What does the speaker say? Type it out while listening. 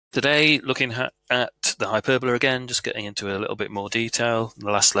Today, looking at the hyperbola again, just getting into a little bit more detail. In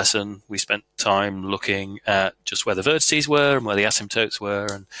the last lesson, we spent time looking at just where the vertices were and where the asymptotes were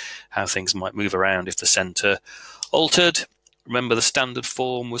and how things might move around if the center altered. Remember, the standard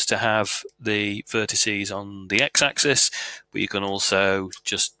form was to have the vertices on the x-axis, but you can also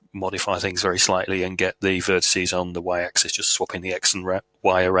just modify things very slightly and get the vertices on the y-axis, just swapping the x and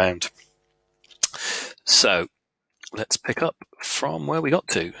y around. So let's pick up from where we got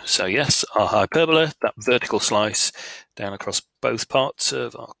to. So yes, our hyperbola, that vertical slice down across both parts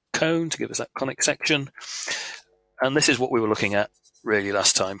of our cone to give us that conic section. And this is what we were looking at really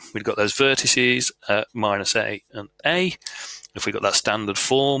last time. We've got those vertices at minus a and a, if we got that standard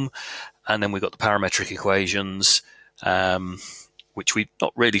form, and then we've got the parametric equations, which we're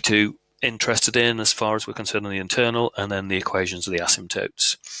not really too interested in as far as we're concerned on the internal, and then the equations of the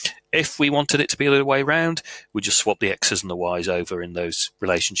asymptotes. If we wanted it to be the other way around, we just swap the x's and the y's over in those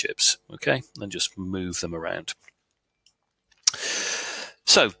relationships, okay, and just move them around.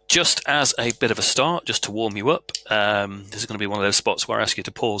 So just as a bit of a start, just to warm you up, this is going to be one of those spots where I ask you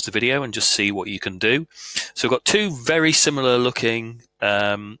to pause the video and just see what you can do. So we've got two very similar looking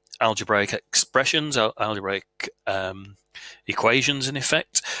algebraic expressions, algebraic equations in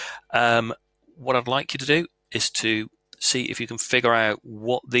effect. What I'd like you to do is to see if you can figure out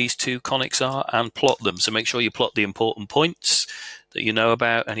what these two conics are and plot them. So make sure you plot the important points that you know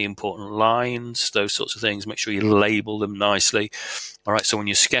about, any important lines, those sorts of things. Make sure you label them nicely. All right, so when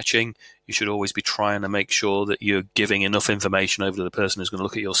you're sketching, you should always be trying to make sure that you're giving enough information over to the person who's going to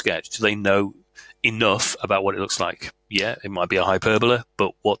look at your sketch. Do they know enough about what it looks like? Yeah, it might be a hyperbola,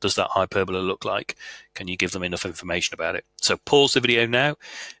 but what does that hyperbola look like? Can you give them enough information about it? So pause the video now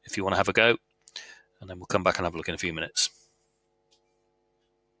if you want to have a go, and then we'll come back and have a look in a few minutes.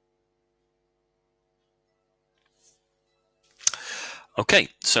 Okay,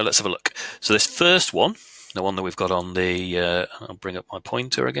 so let's have a look. So this first one, the one that we've got on the, I'll bring up my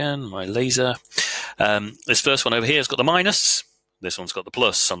pointer again, my laser. This first one over here has got the minus. This one's got the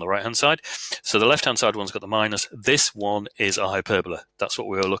plus on the right-hand side. So the left-hand side one's got the minus. This one is a hyperbola. That's what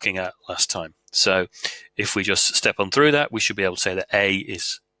we were looking at last time. So if we just step on through that, we should be able to say that A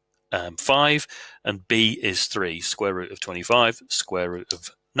is 5 and B is 3. Square root of 25, square root of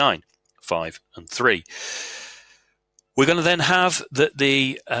 9, 5 and 3. We're going to then have that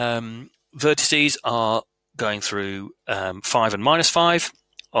the vertices are going through 5 and minus 5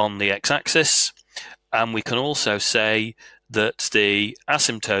 on the x-axis. And we can also say that the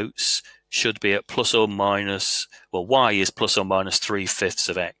asymptotes should be at plus or minus, well, y is plus or minus 3/5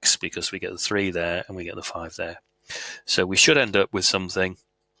 of x, because we get the 3 there and we get the 5 there. So we should end up with something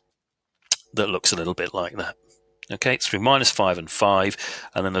that looks a little bit like that. Okay, it's through minus 5 and 5,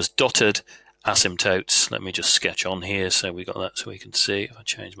 and then there's dotted asymptotes. Let me just sketch on here so we got that so we can see. If I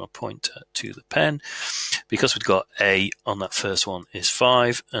change my pointer to the pen, because we've got A on that first one is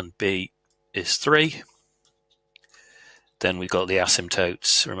 5 and B is 3. Then we've got the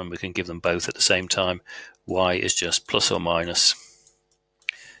asymptotes. Remember, we can give them both at the same time. Y is just plus or minus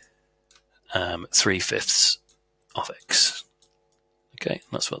 3/5 of x. Okay,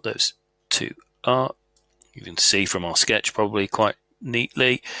 that's what those two are. You can see from our sketch probably quite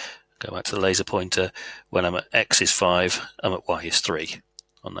neatly. Go back to the laser pointer. When I'm at x is 5, I'm at y is 3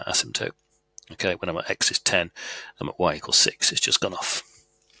 on that asymptote. Okay, when I'm at x is 10, I'm at y equals 6. It's just gone off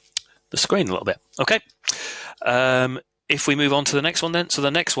the screen a little bit. Okay. If we move on to the next one then, so the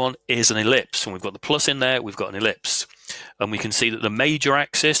next one is an ellipse. When we've got the plus in there, we've got an ellipse. And we can see that the major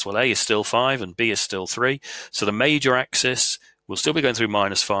axis, well, A is still 5 and B is still 3. So the major axis will still be going through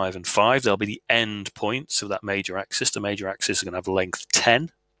minus 5 and 5. There'll be the end points of that major axis. The major axis is going to have length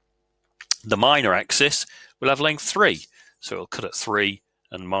 10. The minor axis will have length 3. So it'll cut at 3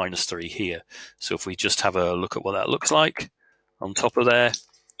 and minus 3 here. So if we just have a look at what that looks like on top of there.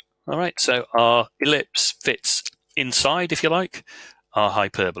 All right, so our ellipse fits inside, if you like, our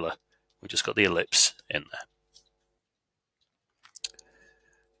hyperbola. We just got the ellipse in there.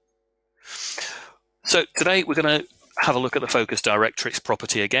 So today we're going to have a look at the focus-directrix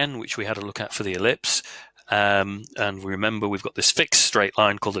property again, which we had a look at for the ellipse. And remember, we've got this fixed straight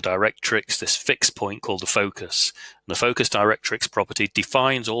line called the directrix, this fixed point called the focus. And the focus-directrix property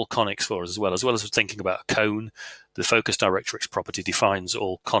defines all conics for us as well as thinking about a cone. The focus-directrix property defines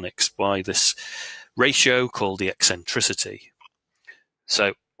all conics by this ratio called the eccentricity.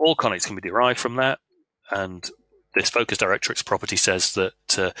 So all conics can be derived from that, and this focus-directrix property says that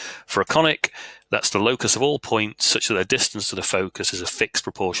for a conic, that's the locus of all points such that their distance to the focus is a fixed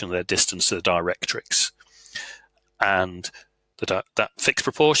proportion of their distance to the directrix. And that fixed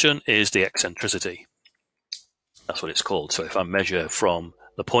proportion is the eccentricity. That's what it's called. So if I measure from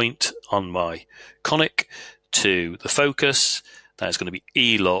the point on my conic to the focus, that is going to be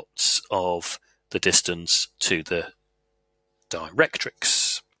E lots of the distance to the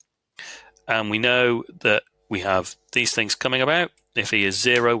directrix. And we know that we have these things coming about. If E is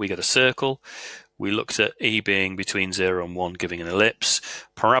 0, we get a circle. We looked at E being between 0 and 1, giving an ellipse.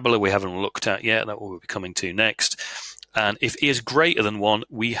 Parabola we haven't looked at yet. That will be coming to next. And if E is greater than 1,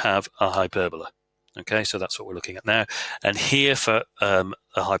 we have a hyperbola. Okay, so that's what we're looking at now. And here for a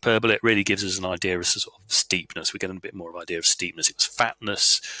hyperbola, it really gives us an idea of sort of steepness. We get a bit more of an idea of steepness. It was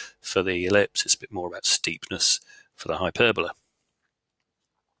fatness for the ellipse. It's a bit more about steepness for the hyperbola.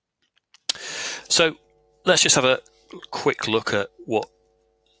 So let's just have a quick look at what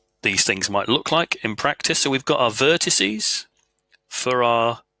these things might look like in practice. So we've got our vertices for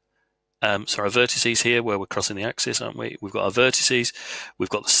our our vertices here where we're crossing the axis, aren't we? We've got our vertices. We've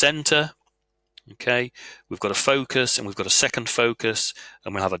got the center. Okay, we've got a focus and we've got a second focus,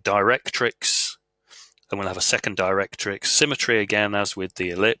 and we'll have a directrix, and we'll have a second directrix. Symmetry again, as with the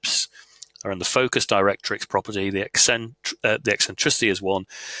ellipse, or in the focus directrix property, the eccentricity is 1,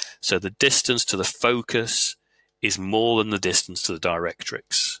 so the distance to the focus is more than the distance to the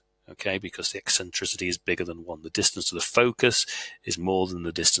directrix. Okay, because the eccentricity is bigger than 1. The distance to the focus is more than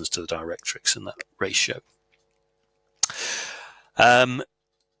the distance to the directrix in that ratio.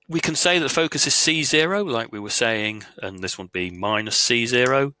 We can say that the focus is C0, like we were saying, and this would be minus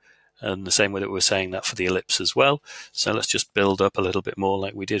C0, and the same way that we were saying that for the ellipse as well. So let's just build up a little bit more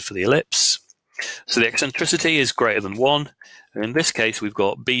like we did for the ellipse. So the eccentricity is greater than 1, and in this case we've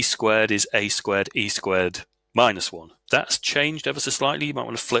got B squared is A squared E squared minus 1. That's changed ever so slightly. You might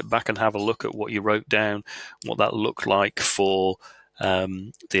want to flip back and have a look at what you wrote down, what that looked like for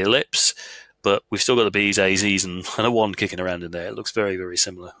the ellipse. But we've still got the B's, A's, E's, and a 1 kicking around in there. It looks very, very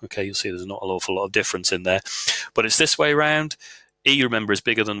similar. Okay, you'll see there's not an awful lot of difference in there. But it's this way around. E, remember, is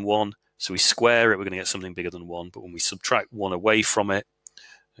bigger than 1. So we square it, we're going to get something bigger than 1. But when we subtract 1 away from it,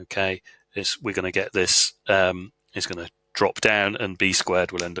 okay, we're going to get this, it's going to drop down, and B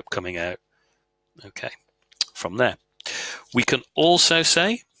squared will end up coming out, okay, from there. We can also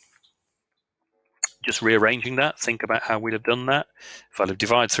say, just rearranging that, think about how we'd have done that. If I'd have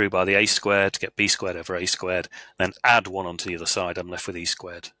divided through by the A squared to get B squared over A squared, then add 1 onto the other side, I'm left with E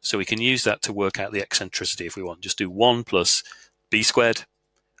squared. So we can use that to work out the eccentricity if we want. Just do 1 plus B squared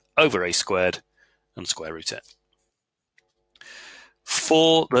over A squared and square root it.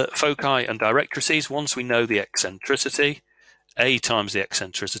 For the foci and directrices, once we know the eccentricity, A times the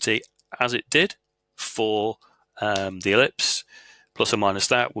eccentricity, as it did for the ellipse, plus or minus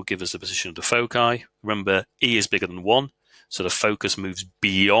that will give us the position of the foci. Remember, E is bigger than 1, so the focus moves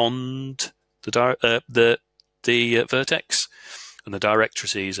beyond the vertex, and the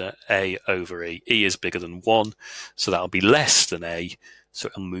directrices are A over E. E is bigger than 1, so that'll be less than A, so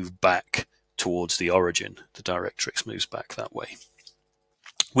it'll move back towards the origin. The directrix moves back that way.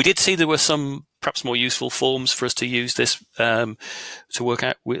 We did see there were some perhaps more useful forms for us to use this to work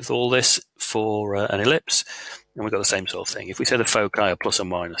out with all this for an ellipse. And we've got the same sort of thing. If we say the foci are plus or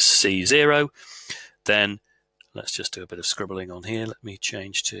minus C0, then let's just do a bit of scribbling on here. Let me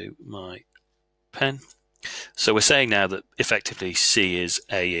change to my pen. So we're saying now that effectively C is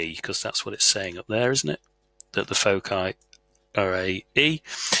AE, because that's what it's saying up there, isn't it? That the foci are AE.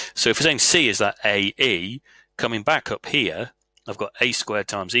 So if we're saying C is that AE, coming back up here, I've got A squared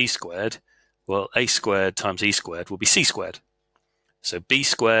times E squared. Well, A squared times E squared will be C squared. So B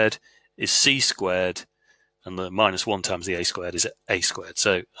squared is C squared, and the minus 1 times the A squared is A squared.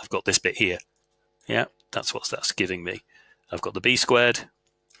 So I've got this bit here. Yeah, that's what that's giving me. I've got the B squared.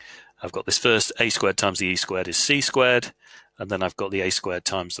 I've got this first A squared times the E squared is C squared. And then I've got the A squared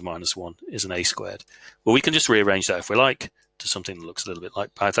times the minus 1 is an A squared. Well, we can just rearrange that if we like to something that looks a little bit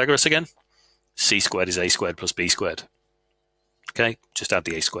like Pythagoras again. C squared is A squared plus B squared. Okay, just add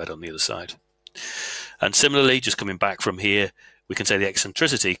the A squared on the other side. And similarly, just coming back from here, we can say the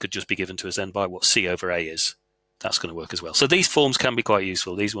eccentricity could just be given to us then by what C over A is. That's going to work as well. So these forms can be quite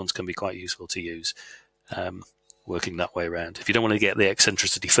useful. These ones can be quite useful to use, working that way around. If you don't want to get the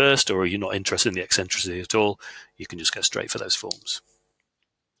eccentricity first, or you're not interested in the eccentricity at all, you can just go straight for those forms.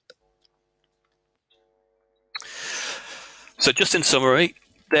 So just in summary,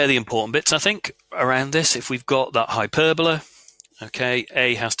 they're the important bits, I think, around this. If we've got that hyperbola, okay,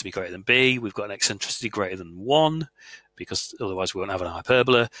 A has to be greater than B. We've got an eccentricity greater than 1, because otherwise we won't have a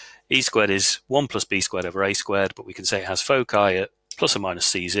hyperbola. E squared is 1 plus B squared over A squared, but we can say it has foci at plus or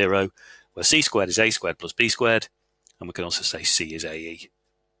minus C0, where C squared is A squared plus B squared, and we can also say C is AE.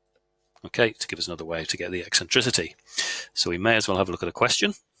 Okay, to give us another way to get the eccentricity. So we may as well have a look at a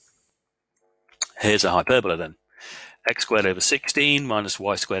question. Here's a hyperbola then. x squared over 16 minus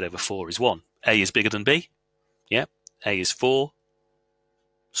y squared over 4 is 1. A is bigger than b. Yeah, a is 4,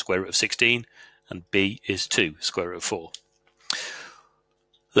 square root of 16, and b is 2, square root of 4.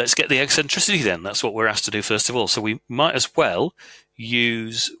 Let's get the eccentricity then. That's what we're asked to do first of all. So we might as well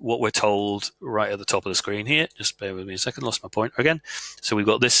use what we're told right at the top of the screen here. Just bear with me a second, lost my pointer again. So we've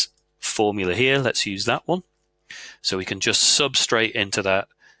got this formula here. Let's use that one. So we can just sub straight into that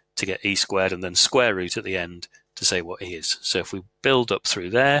to get e squared and then square root at the end to say what e is. So if we build up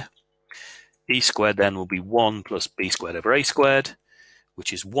through there, e squared then will be 1 plus b squared over a squared,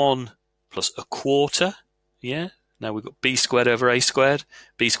 which is 1 plus a quarter. Yeah. Now we've got b squared over a squared.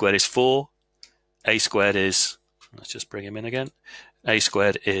 B squared is 4. A squared is, let's just bring him in again. A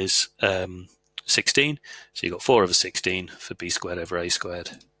squared is 16. So you've got 4 over 16 for b squared over a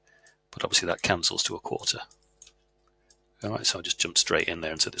squared. But obviously that cancels to a quarter. All right, so I'll just jump straight in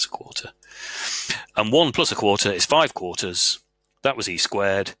there and said it's a quarter. And 1 plus a quarter is 5 quarters. That was e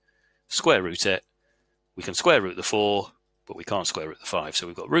squared. Square root it. We can square root the 4, but we can't square root the 5. So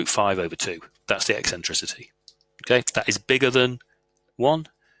we've got root 5 over 2. That's the eccentricity. Okay, that is bigger than 1,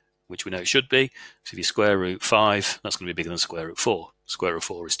 which we know it should be. So if you square root 5, that's going to be bigger than square root 4. Square root of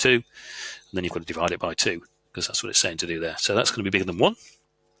 4 is 2. And then you've got to divide it by 2, because that's what it's saying to do there. So that's going to be bigger than 1.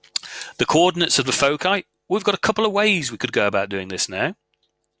 The coordinates of the foci, we've got a couple of ways we could go about doing this now.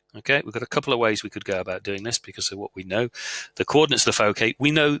 Okay, we've got a couple of ways we could go about doing this because of what we know. The coordinates of the foci, we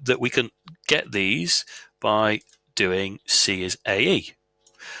know that we can get these by doing c is AE.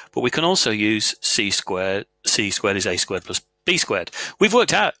 But we can also use c squared is a squared plus b squared. We've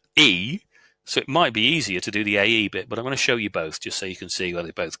worked out e, so it might be easier to do the AE bit, but I'm going to show you both just so you can see where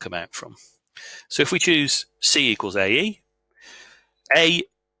they both come out from. So if we choose c equals AE, a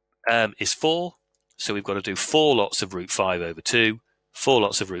is 4, so we've got to do 4 lots of root 5 over 2, 4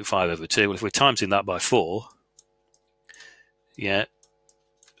 lots of root 5 over 2. Well, if we're timesing that by 4, yeah,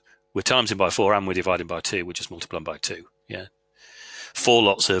 we're timesing by 4 and we're dividing by 2, we're just multiplying by 2, yeah. 4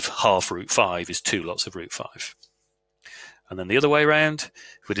 lots of half root 5 is 2 lots of root 5. And then the other way around,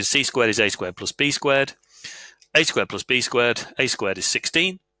 if we did c squared is a squared plus b squared, a squared plus b squared, a squared is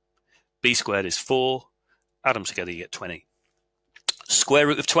 16, b squared is 4, add them together you get 20. Square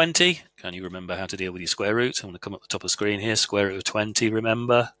root of 20, can you remember how to deal with your square roots? I'm going to come up the top of the screen here, square root of 20,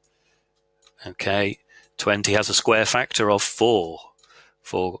 remember? Okay, 20 has a square factor of 4.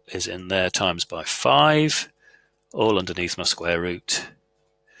 4 is in there times by 5. All underneath my square root,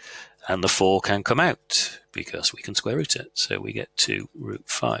 and the 4 can come out because we can square root it, so we get 2 root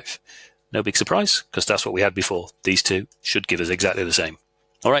 5. No big surprise, because that's what we had before. These two should give us exactly the same.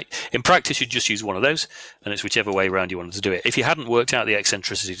 All right, in practice, you'd just use one of those, and it's whichever way around you wanted to do it. If you hadn't worked out the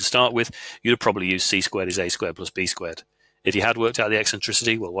eccentricity to start with, you'd have probably used c squared is a squared plus b squared. If you had worked out the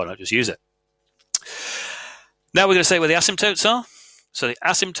eccentricity, well, why not just use it? Now we're going to say where the asymptotes are. So the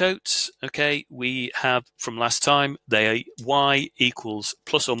asymptotes, okay, we have from last time, they are y equals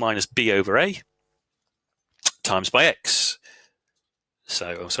plus or minus b over a times by x.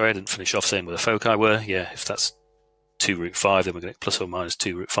 So, I'm sorry, I didn't finish off saying where the foci were. Yeah, if that's 2 root 5, then we're going to get plus or minus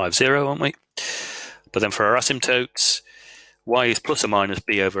 2 root 5, 0, aren't we? But then for our asymptotes, y is plus or minus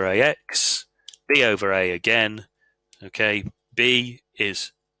b over ax, b over a again, okay, b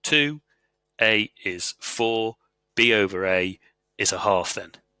is 2, a is 4, b over a is a half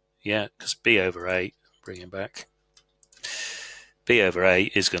then. Yeah, because b over a, bring him back, b over a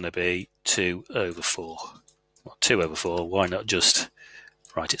is going to be 2 over 4. Well, 2 over 4, why not just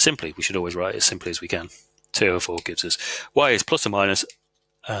write it simply? We should always write it as simply as we can. 2 over 4 gives us y is plus or minus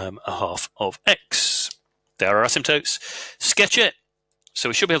a half of x. There are asymptotes. Sketch it. So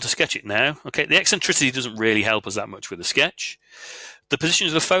we should be able to sketch it now. Okay, the eccentricity doesn't really help us that much with the sketch. The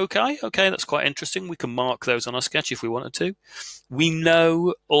positions of the foci, okay, that's quite interesting. We can mark those on our sketch if we wanted to. We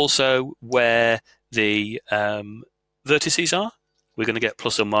know also where the vertices are. We're going to get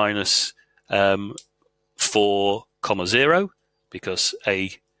plus or minus 4, 0, because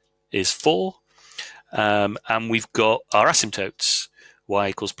a is 4. And we've got our asymptotes, y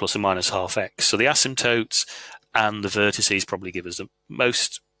equals plus or minus half x. So the asymptotes and the vertices probably give us the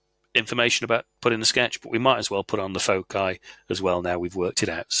most information about putting the sketch, but we might as well put on the foci as well now we've worked it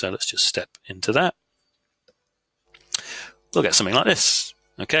out. So let's just step into that. We'll get something like this.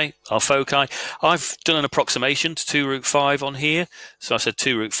 Okay, our foci. I've done an approximation to 2 root 5 on here. So I said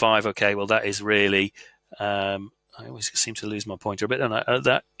 2 root 5. Okay, well that is really, I always seem to lose my pointer a bit, don't I?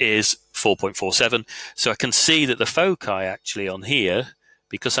 That is 4.47. So I can see that the foci actually on here,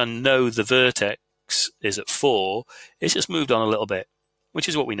 because I know the vertex is at 4, it's just moved on a little bit, which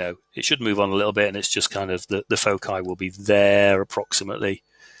is what we know. It should move on a little bit, and it's just kind of the foci will be there approximately.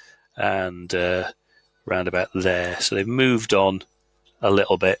 And round about there. So they've moved on a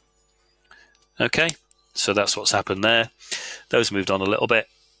little bit. Okay, so that's what's happened there. Those moved on a little bit.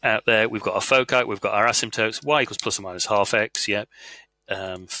 Out there, we've got our foci, we've got our asymptotes. Y equals plus or minus half x. Yep.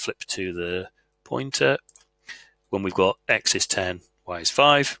 Flip to the pointer. When we've got x is 10, y is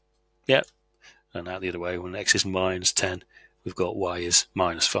 5. Yep. And out the other way, when x is minus 10, we've got y is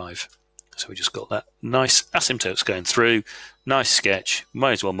minus 5. So we just got that nice asymptotes going through. Nice sketch.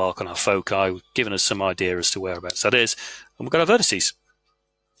 Might as well mark on our foci, giving us some idea as to whereabouts that is. And we've got our vertices.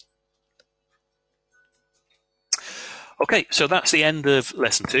 Okay, so that's the end of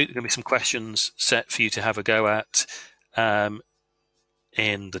lesson 2. There are going to be some questions set for you to have a go at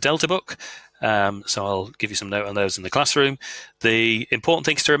in the Delta book. So I'll give you some note on those in the classroom. The important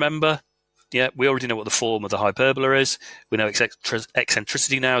things to remember, yeah, we already know what the form of the hyperbola is. We know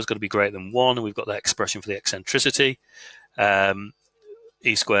eccentricity now is going to be greater than 1, and we've got that expression for the eccentricity.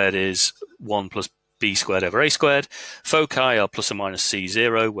 E squared is 1 plus b squared over a squared. Foci are plus or minus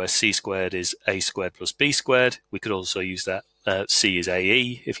c0, where c squared is a squared plus b squared. We could also use that c is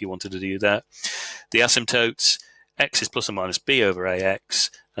ae if you wanted to do that. The asymptotes, x is plus or minus b over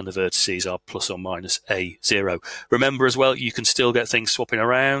ax, and the vertices are plus or minus a0. Remember as well, you can still get things swapping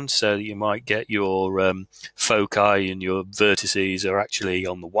around, so you might get your foci and your vertices are actually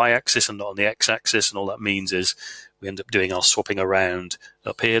on the y-axis and not on the x-axis, and all that means is we end up doing our swapping around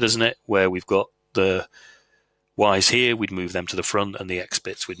up here, doesn't it? Where we've got the y's here, we'd move them to the front, and the x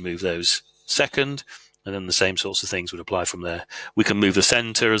bits, we'd move those second, and then the same sorts of things would apply from there. We can move the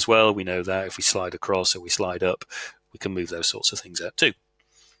center as well. We know that if we slide across or we slide up, we can move those sorts of things out too.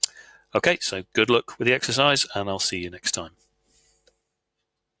 Okay, so good luck with the exercise, and I'll see you next time.